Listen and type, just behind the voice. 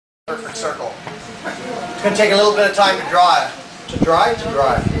Perfect circle. It's going to take a little bit of time to draw it. To dry? To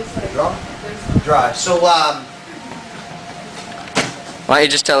dry. Draw? Dry. So, why don't you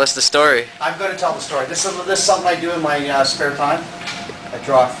just tell us the story? I'm going to tell the story. This is something I do in my spare time. I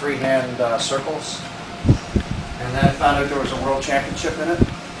draw freehand circles. And then I found out there was a world championship in it.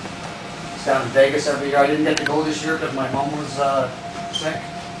 It's down in Vegas every year. I didn't get to go this year because my mom was sick.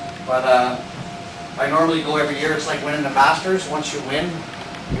 But I normally go every year. It's like winning the Masters. Once you win,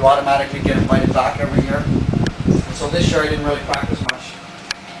 you automatically get invited back every year. And so this year I didn't really practice much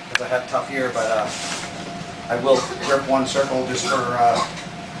because I had a tough year. But I will rip one circle just for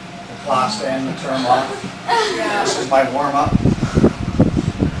the class to end the term off. Yeah. This is my warm-up.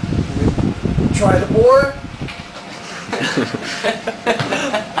 Try the board.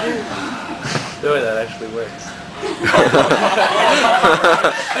 The way that actually works.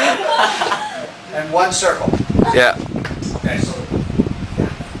 And one circle. Yeah. Okay, so.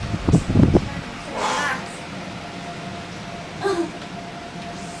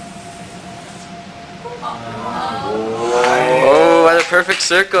 Oh, what a perfect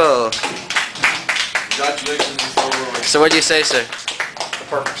circle. Congratulations. So what do you say, sir? The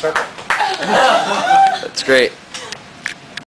perfect circle. That's great.